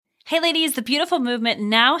Hey ladies, the Beautiful Movement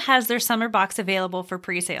now has their summer box available for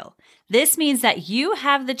pre-sale. This means that you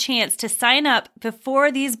have the chance to sign up before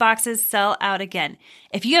these boxes sell out again.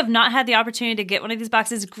 If you have not had the opportunity to get one of these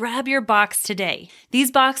boxes, grab your box today.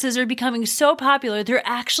 These boxes are becoming so popular, they're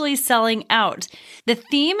actually selling out. The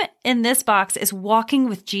theme in this box is Walking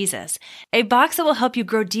with Jesus, a box that will help you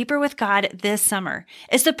grow deeper with God this summer.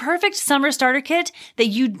 It's the perfect summer starter kit that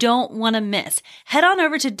you don't want to miss. Head on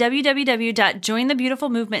over to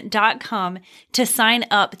www.jointhebeautifulmovement.com to sign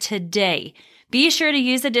up today. Be sure to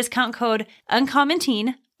use the discount code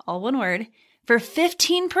UncommonTeen, all one word, for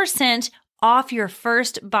 15% off your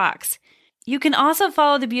first box. You can also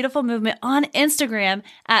follow the Beautiful Movement on Instagram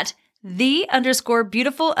at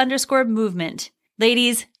 _beautiful_movement.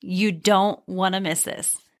 Ladies, you don't want to miss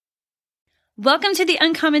this. Welcome to the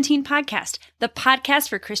Uncommon Teen Podcast, the podcast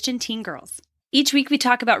for Christian teen girls. Each week we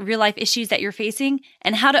talk about real life issues that you're facing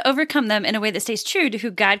and how to overcome them in a way that stays true to who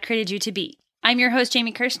God created you to be. I'm your host,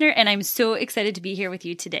 Jamie Kirshner, and I'm so excited to be here with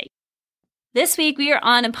you today. This week, we are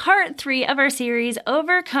on part 3 of our series,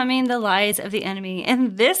 Overcoming the Lies of the Enemy.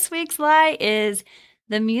 And this week's lie is,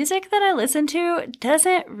 the music that I listen to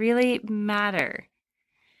doesn't really matter.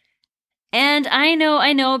 And I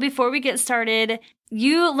know, before we get started,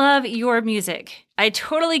 you love your music. I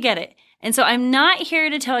totally get it. And so I'm not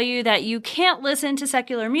here to tell you that you can't listen to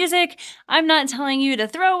secular music. I'm not telling you to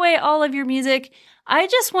throw away all of your music. I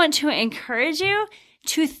just want to encourage you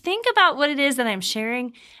to think about what it is that I'm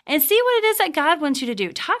sharing and see what it is that God wants you to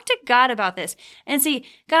do. Talk to God about this and see,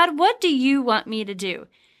 God, what do you want me to do?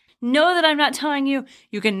 Know that I'm not telling you,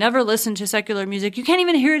 you can never listen to secular music. You can't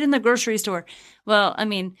even hear it in the grocery store. Well, I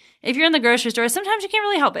mean, if you're in the grocery store, sometimes you can't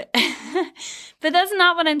really help it. But that's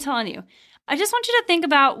not what I'm telling you. I just want you to think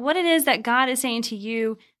about what it is that God is saying to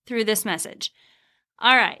you through this message.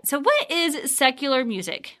 All right, so what is secular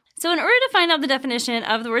music? So in order to find out the definition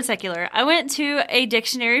of the word secular, I went to a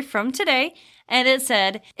dictionary from today, and it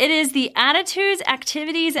said, it is the attitudes,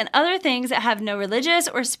 activities, and other things that have no religious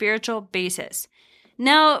or spiritual basis.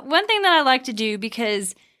 Now, one thing that I like to do,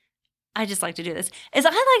 because I just like to do this, is I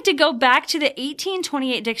like to go back to the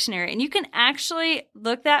 1828 dictionary, and you can actually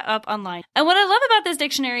look that up online. And what I love about this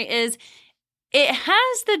dictionary is it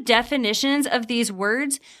has the definitions of these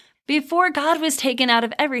words before God was taken out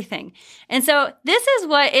of everything. And so this is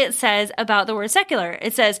what it says about the word secular.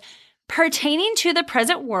 It says, pertaining to the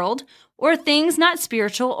present world or things not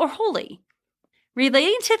spiritual or holy,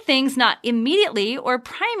 relating to things not immediately or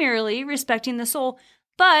primarily respecting the soul,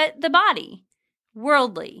 but the body,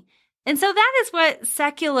 worldly. And so that is what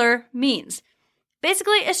secular means.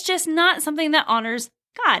 Basically, it's just not something that honors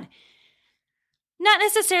God. Not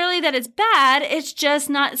necessarily that it's bad, it's just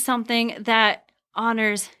not something that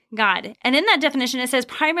honors God. And in that definition, it says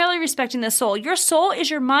primarily respecting the soul. Your soul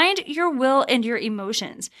is your mind, your will, and your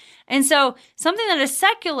emotions. And so something that is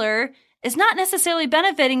secular is not necessarily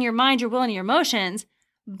benefiting your mind, your will, and your emotions,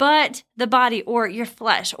 but the body or your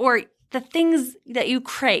flesh or the things that you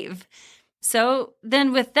crave. So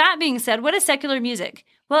then with that being said, what is secular music?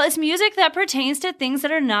 Well, it's music that pertains to things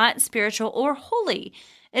that are not spiritual or holy.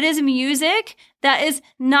 It is music that is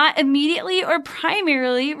not immediately or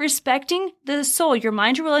primarily respecting the soul, your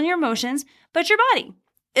mind, your will, and your emotions, but your body.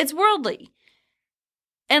 It's worldly.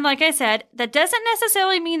 And like I said, that doesn't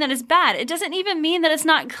necessarily mean that it's bad. It doesn't even mean that it's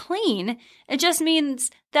not clean. It just means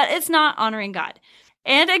that it's not honoring God.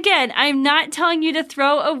 And again, I'm not telling you to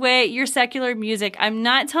throw away your secular music. I'm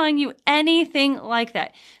not telling you anything like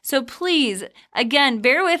that. So please, again,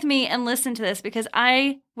 bear with me and listen to this because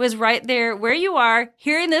I was right there where you are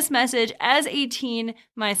hearing this message as a teen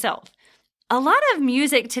myself. A lot of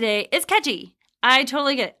music today is catchy. I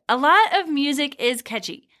totally get it. A lot of music is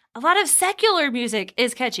catchy. A lot of secular music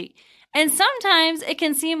is catchy. And sometimes it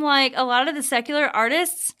can seem like a lot of the secular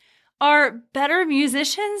artists are better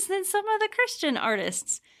musicians than some of the Christian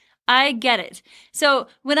artists. I get it. So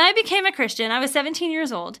when I became a Christian, I was 17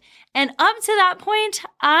 years old. And up to that point,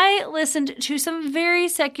 I listened to some very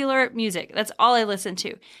secular music. That's all I listened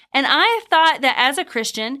to. And I thought that as a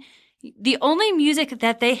Christian, the only music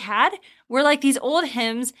that they had were like these old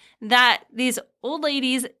hymns that these old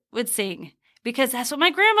ladies would sing because that's what my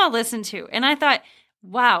grandma listened to. And I thought,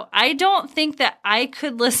 wow, I don't think that I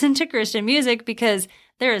could listen to Christian music because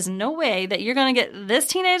there is no way that you're going to get this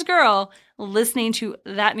teenage girl listening to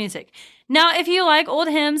that music. Now, if you like old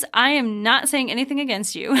hymns, I am not saying anything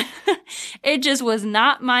against you. It just was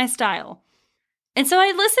not my style. And so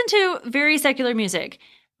I listened to very secular music,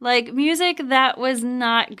 like music that was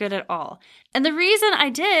not good at all. And the reason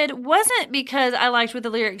I did wasn't because I liked what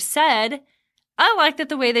the lyrics said. I liked it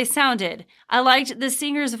the way they sounded. I liked the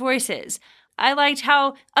singers' voices. I liked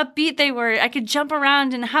how upbeat they were. I could jump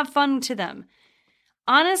around and have fun to them.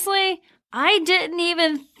 Honestly, I didn't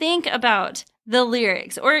even think about the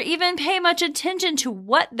lyrics or even pay much attention to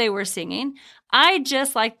what they were singing. I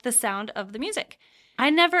just liked the sound of the music. I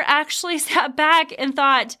never actually sat back and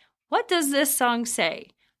thought, what does this song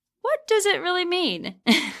say? What does it really mean?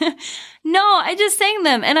 No, I just sang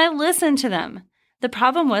them and I listened to them. The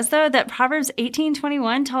problem was, though, that Proverbs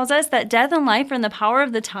 18:21 tells us that death and life are in the power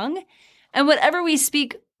of the tongue, and whatever we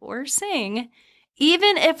speak or sing,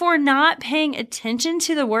 even if we're not paying attention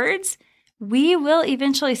to the words, we will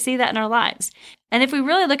eventually see that in our lives. And if we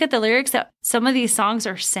really look at the lyrics that some of these songs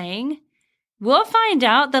are saying, we'll find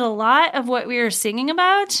out that a lot of what we are singing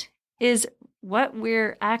about is what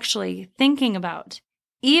we're actually thinking about,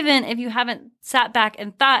 even if you haven't sat back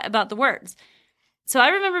and thought about the words. So I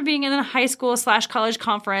remember being in a high school/college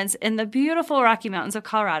conference in the beautiful Rocky Mountains of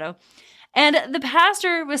Colorado, and the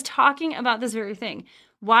pastor was talking about this very thing,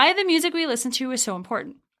 why the music we listen to is so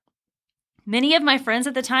important. Many of my friends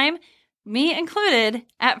at the time, me included,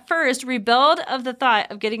 at first rebelled of the thought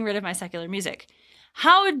of getting rid of my secular music.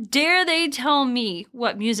 How dare they tell me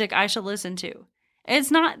what music I should listen to?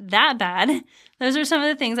 It's not that bad. Those are some of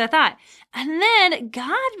the things I thought. And then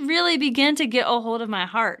God really began to get a hold of my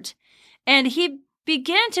heart. And he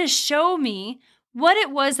began to show me what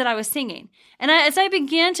it was that I was singing. And as I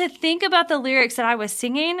began to think about the lyrics that I was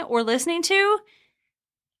singing or listening to,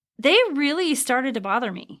 they really started to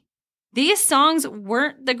bother me. These songs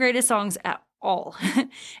weren't the greatest songs at all.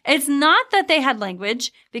 It's not that they had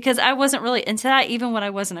language, because I wasn't really into that even when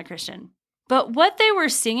I wasn't a Christian. But what they were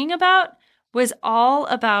singing about was all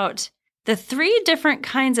about the 3 different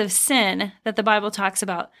kinds of sin that the Bible talks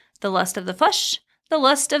about: the lust of the flesh, the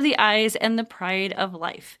lust of the eyes, and the pride of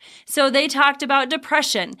life. So they talked about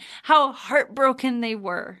depression, how heartbroken they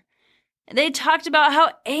were. They talked about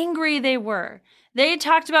how angry they were. They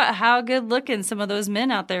talked about how good looking some of those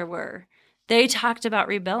men out there were. They talked about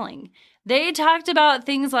rebelling. They talked about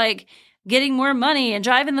things like getting more money and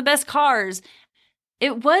driving the best cars.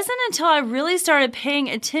 It wasn't until I really started paying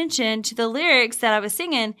attention to the lyrics that I was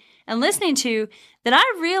singing and listening to that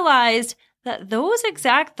I realized that those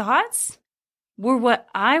exact thoughts were what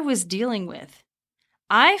I was dealing with.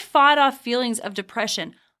 I fought off feelings of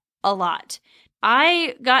depression a lot.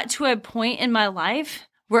 I got to a point in my life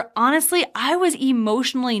where honestly, I was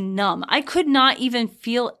emotionally numb. I could not even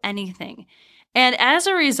feel anything. And as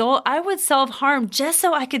a result, I would self-harm just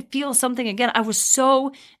so I could feel something again. I was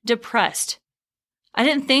so depressed. I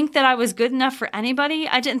didn't think that I was good enough for anybody.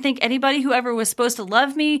 I didn't think anybody who ever was supposed to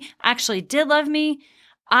love me actually did love me.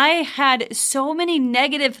 I had so many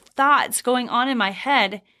negative thoughts going on in my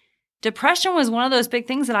head. Depression was one of those big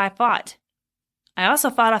things that I fought. I also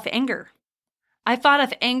fought off anger. I fought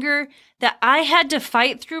off anger that I had to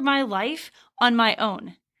fight through my life on my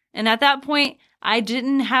own. And at that point, I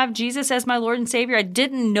didn't have Jesus as my Lord and Savior. I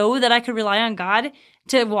didn't know that I could rely on God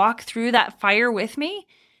to walk through that fire with me.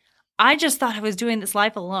 I just thought I was doing this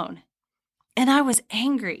life alone. And I was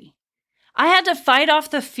angry. I had to fight off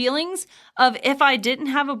the feelings of if I didn't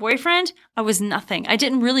have a boyfriend, I was nothing. I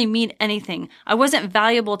didn't really mean anything. I wasn't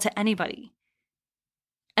valuable to anybody.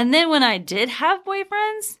 And then when I did have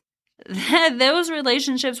boyfriends, those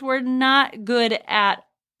relationships were not good at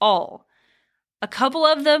all. A couple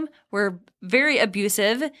of them were very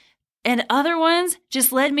abusive, and other ones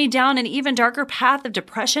just led me down an even darker path of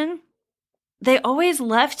depression. They always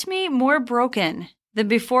left me more broken than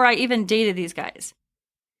before I even dated these guys.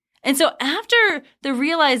 And so after the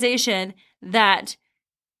realization that,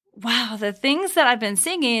 wow, the things that I've been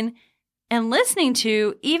singing and listening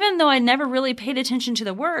to, even though I never really paid attention to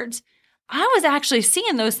the words, I was actually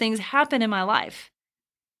seeing those things happen in my life.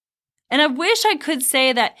 And I wish I could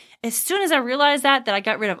say that as soon as I realized that I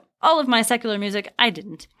got rid of all of my secular music. I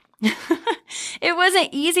didn't. It wasn't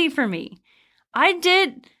easy for me. I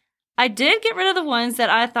did get rid of the ones that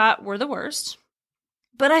I thought were the worst,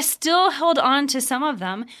 but I still held on to some of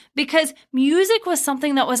them because music was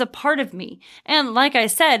something that was a part of me. And like I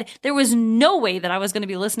said, there was no way that I was going to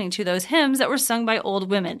be listening to those hymns that were sung by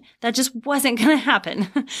old women. That just wasn't going to happen.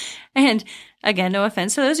 And again, no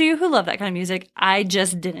offense to those of you who love that kind of music. I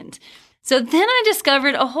just didn't. So then I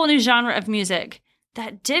discovered a whole new genre of music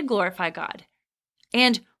that did glorify God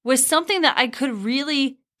and was something that I could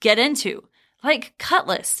really get into, like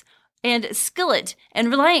Cutlass and Skillet and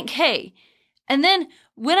Relient K. And then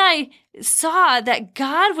when I saw that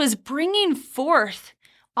God was bringing forth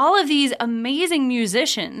all of these amazing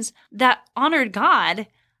musicians that honored God,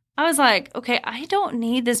 I was like, okay, I don't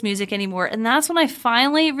need this music anymore. And that's when I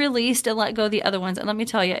finally released and let go of the other ones. And let me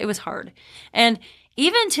tell you, it was hard. And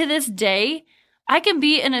even to this day, I can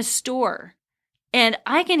be in a store And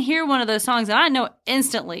I can hear one of those songs and I know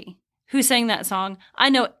instantly who sang that song. I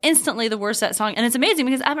know instantly the words of that song. And it's amazing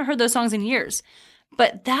because I haven't heard those songs in years.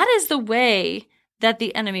 But that is the way that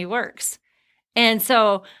the enemy works. And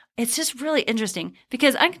so it's just really interesting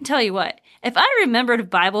because I can tell you what, if I remembered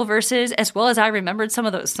Bible verses as well as I remembered some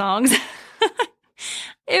of those songs,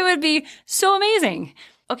 it would be so amazing.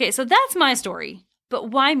 Okay, so that's my story.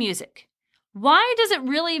 But why music? Why does it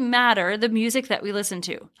really matter, the music that we listen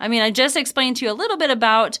to? I mean, I just explained to you a little bit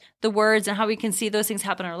about the words and how we can see those things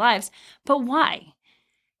happen in our lives, but why?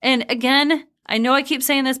 And again, I know I keep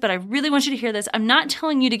saying this, but I really want you to hear this. I'm not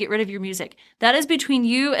telling you to get rid of your music. That is between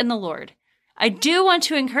you and the Lord. I do want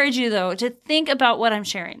to encourage you, though, to think about what I'm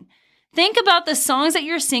sharing. Think about the songs that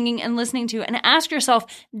you're singing and listening to and ask yourself,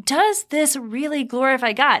 does this really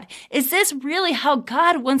glorify God? Is this really how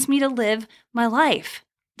God wants me to live my life?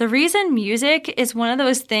 The reason music is one of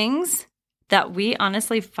those things that we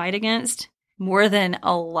honestly fight against more than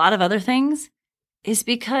a lot of other things is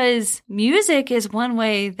because music is one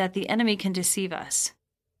way that the enemy can deceive us.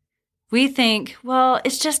 We think, well,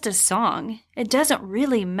 it's just a song. It doesn't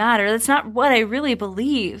really matter. That's not what I really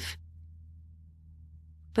believe.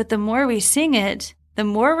 But the more we sing it, the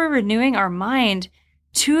more we're renewing our mind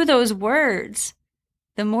to those words,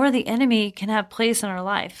 the more the enemy can have place in our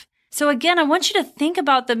life. So again, I want you to think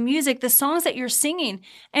about the music, the songs that you're singing,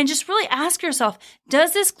 and just really ask yourself,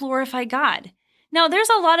 does this glorify God? Now, there's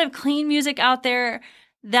a lot of clean music out there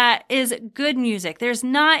that is good music. There's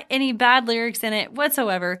not any bad lyrics in it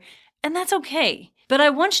whatsoever, and that's okay. But I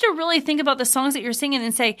want you to really think about the songs that you're singing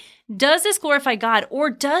and say, does this glorify God? Or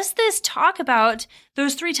does this talk about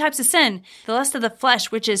those 3 types of sin? The lust of the flesh,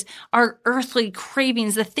 which is our earthly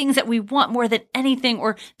cravings, the things that we want more than anything,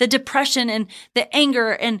 or the depression and the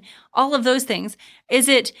anger and all of those things. Is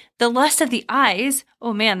it the lust of the eyes?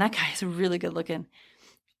 Oh man, that guy is really good looking.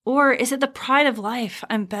 Or is it the pride of life?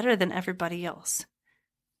 I'm better than everybody else.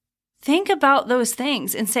 Think about those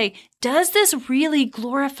things and say, does this really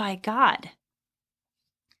glorify God?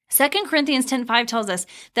 2 Corinthians 10:5 tells us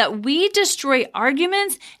that we destroy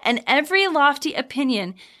arguments and every lofty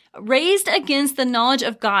opinion raised against the knowledge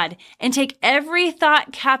of God and take every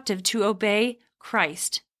thought captive to obey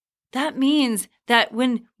Christ. That means that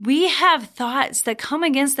when we have thoughts that come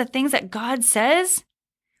against the things that God says,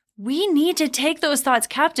 we need to take those thoughts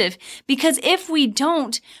captive, because if we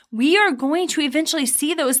don't, we are going to eventually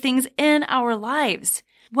see those things in our lives.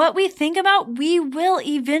 What we think about, we will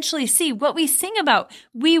eventually see. What we sing about,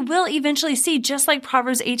 we will eventually see, just like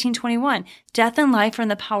Proverbs 18:21. Death and life are in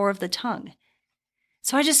the power of the tongue.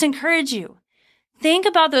 So I just encourage you, think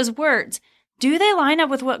about those words. Do they line up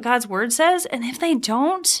with what God's word says? And if they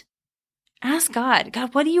don't, ask God,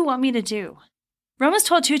 God, what do you want me to do? Romans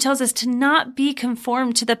 12:2 tells us to not be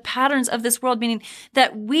conformed to the patterns of this world, meaning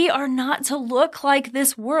that we are not to look like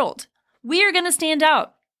this world. We are going to stand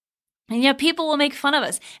out. And yet people will make fun of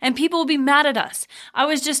us and people will be mad at us. I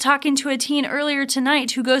was just talking to a teen earlier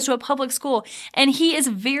tonight who goes to a public school, and he is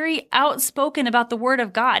very outspoken about the word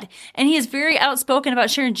of God. And he is very outspoken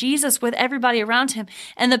about sharing Jesus with everybody around him.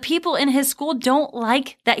 And the people in his school don't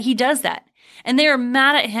like that he does that. And they are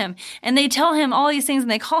mad at him and they tell him all these things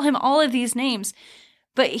and they call him all of these names.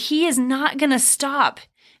 But he is not going to stop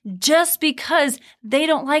just because they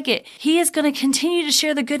don't like it. He is going to continue to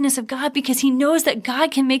share the goodness of God because he knows that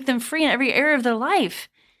God can make them free in every area of their life.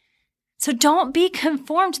 So don't be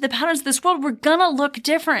conformed to the patterns of this world. We're going to look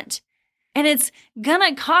different. And it's going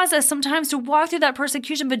to cause us sometimes to walk through that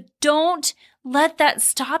persecution, but don't let that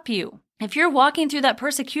stop you. If you're walking through that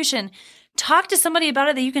persecution, talk to somebody about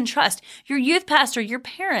it that you can trust. Your youth pastor, your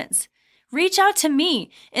parents. Reach out to me.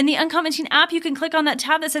 In the Uncommon Teen app, you can click on that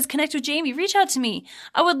tab that says Connect with Jamie. Reach out to me.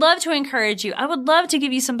 I would love to encourage you. I would love to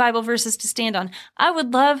give you some Bible verses to stand on. I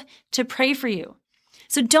would love to pray for you.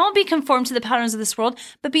 So don't be conformed to the patterns of this world,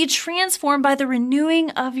 but be transformed by the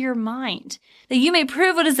renewing of your mind, that you may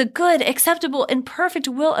prove what is the good, acceptable, and perfect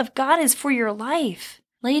will of God is for your life.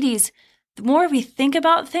 Ladies, the more we think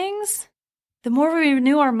about things, the more we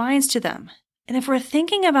renew our minds to them. And if we're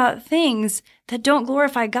thinking about things that don't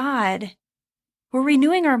glorify God, we're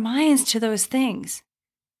renewing our minds to those things.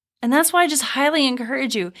 And that's why I just highly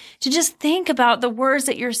encourage you to just think about the words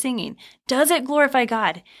that you're singing. Does it glorify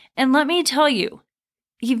God? And let me tell you,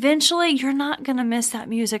 eventually you're not going to miss that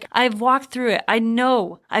music. I've walked through it. I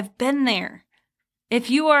know. I've been there. If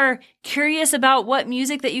you are curious about what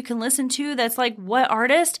music that you can listen to that's like what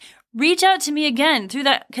artist, reach out to me again through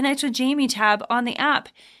that Connect with Jamie tab on the app.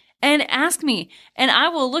 And ask me, and I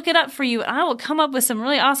will look it up for you, and I will come up with some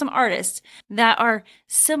really awesome artists that are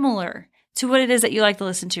similar to what it is that you like to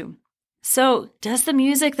listen to. So, does the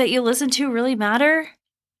music that you listen to really matter?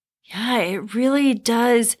 Yeah, it really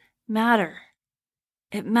does matter.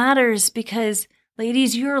 It matters because,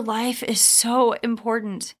 ladies, your life is so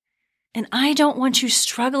important. And I don't want you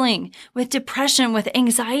struggling with depression, with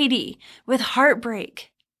anxiety, with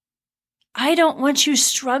heartbreak. I don't want you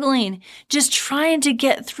struggling just trying to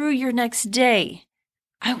get through your next day.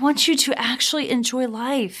 I want you to actually enjoy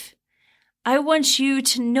life. I want you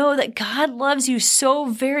to know that God loves you so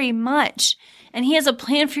very much, and He has a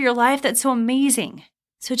plan for your life that's so amazing.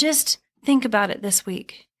 So just think about it this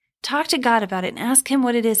week. Talk to God about it and ask Him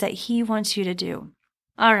what it is that He wants you to do.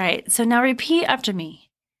 All right, so now repeat after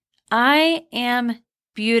me. I am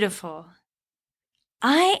beautiful.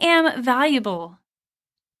 I am valuable.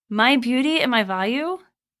 My beauty and my value,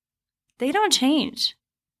 they don't change.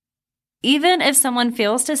 Even if someone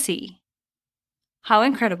fails to see how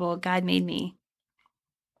incredible God made me.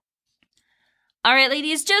 All right,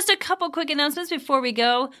 ladies, just a couple quick announcements before we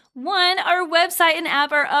go. One, our website and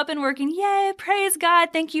app are up and working. Yay, praise God.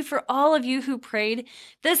 Thank you for all of you who prayed.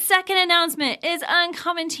 The second announcement is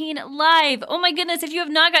Uncommon Teen Live. Oh my goodness, if you have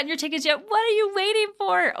not gotten your tickets yet, what are you waiting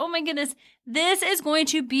for? Oh my goodness, this is going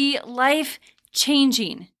to be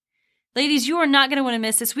life-changing. Ladies, you are not going to want to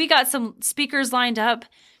miss this. We got some speakers lined up,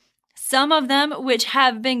 some of them which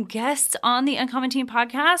have been guests on the Uncommon Teen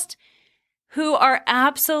podcast, who are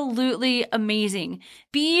absolutely amazing.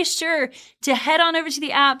 Be sure to head on over to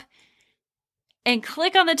the app and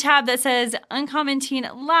click on the tab that says Uncommon Teen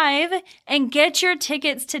Live and get your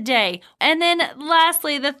tickets today. And then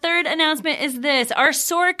lastly, the third announcement is this. Our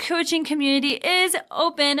SOAR coaching community is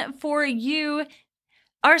open for you.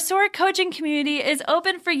 Our SOAR coaching community is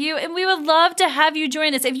open for you, and we would love to have you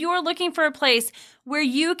join us. If you are looking for a place where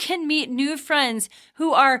you can meet new friends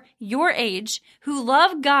who are your age, who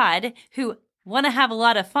love God, who want to have a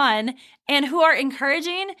lot of fun, and who are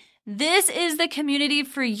encouraging, this is the community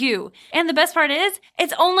for you. And the best part is,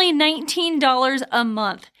 it's only $19 a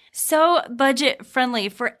month. So budget friendly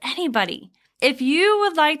for anybody. If you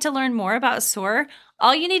would like to learn more about SOAR,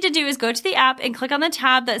 all you need to do is go to the app and click on the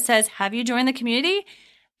tab that says, have you joined the community?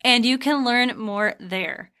 And you can learn more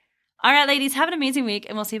there. All right, ladies, have an amazing week,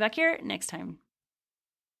 and we'll see you back here next time.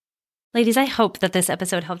 Ladies, I hope that this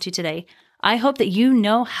episode helped you today. I hope that you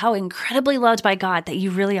know how incredibly loved by God that you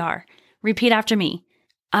really are. Repeat after me.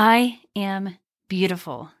 I am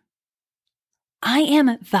beautiful. I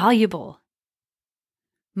am valuable.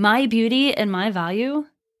 My beauty and my value,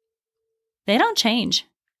 they don't change.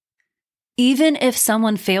 Even if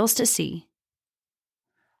someone fails to see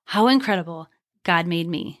how incredible God made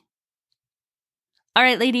me. All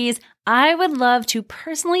right, ladies, I would love to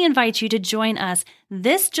personally invite you to join us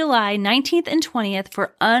this July 19th and 20th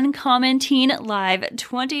for Uncommon Teen Live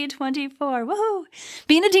 2024. Woohoo!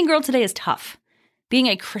 Being a teen girl today is tough. Being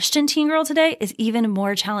a Christian teen girl today is even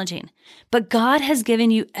more challenging. But God has given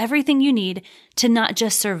you everything you need to not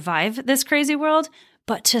just survive this crazy world,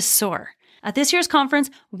 but to soar. At this year's conference,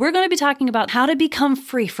 we're going to be talking about how to become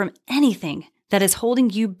free from anything that is holding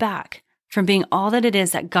you back from being all that it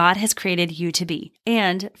is that God has created you to be.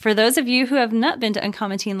 And for those of you who have not been to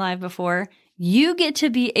Uncommon Teen Live before, you get to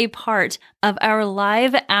be a part of our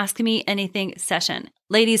live Ask Me Anything session.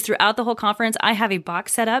 Ladies, throughout the whole conference, I have a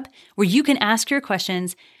box set up where you can ask your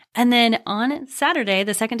questions. And then on Saturday,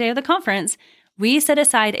 the second day of the conference, we set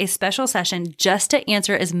aside a special session just to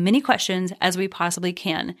answer as many questions as we possibly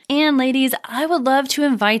can. And ladies, I would love to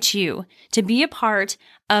invite you to be a part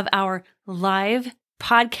of our live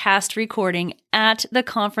podcast recording at the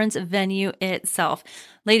conference venue itself.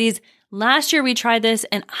 Ladies, last year we tried this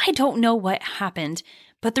and I don't know what happened,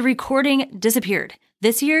 but the recording disappeared.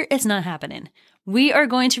 This year, it's not happening. We are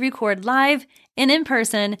going to record live and in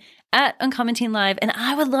person at Uncommon Teen Live, and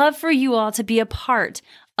I would love for you all to be a part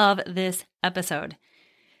of this episode.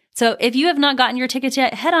 So if you have not gotten your tickets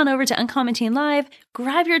yet, head on over to Uncommon Teen Live,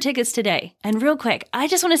 grab your tickets today. And real quick, I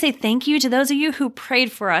just want to say thank you to those of you who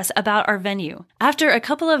prayed for us about our venue. After a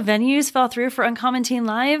couple of venues fell through for Uncommon Teen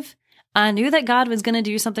Live, I knew that God was going to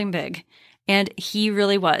do something big. And He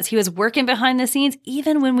really was. He was working behind the scenes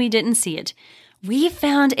even when we didn't see it. We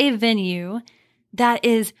found a venue that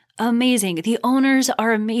is amazing. The owners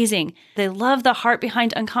are amazing. They love the heart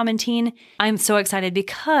behind Uncommon Teen. I'm so excited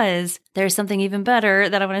because there's something even better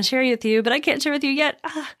that I want to share with you, but I can't share with you yet.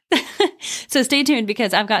 So stay tuned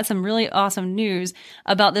because I've got some really awesome news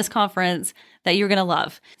about this conference that you're going to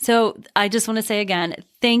love. So I just want to say again,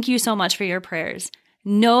 thank you so much for your prayers.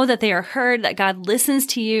 Know that they are heard, that God listens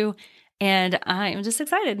to you. And I am just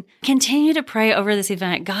excited. Continue to pray over this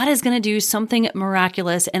event. God is going to do something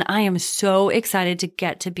miraculous, and I am so excited to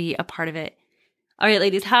get to be a part of it. All right,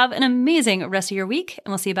 ladies, have an amazing rest of your week,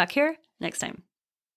 and we'll see you back here next time.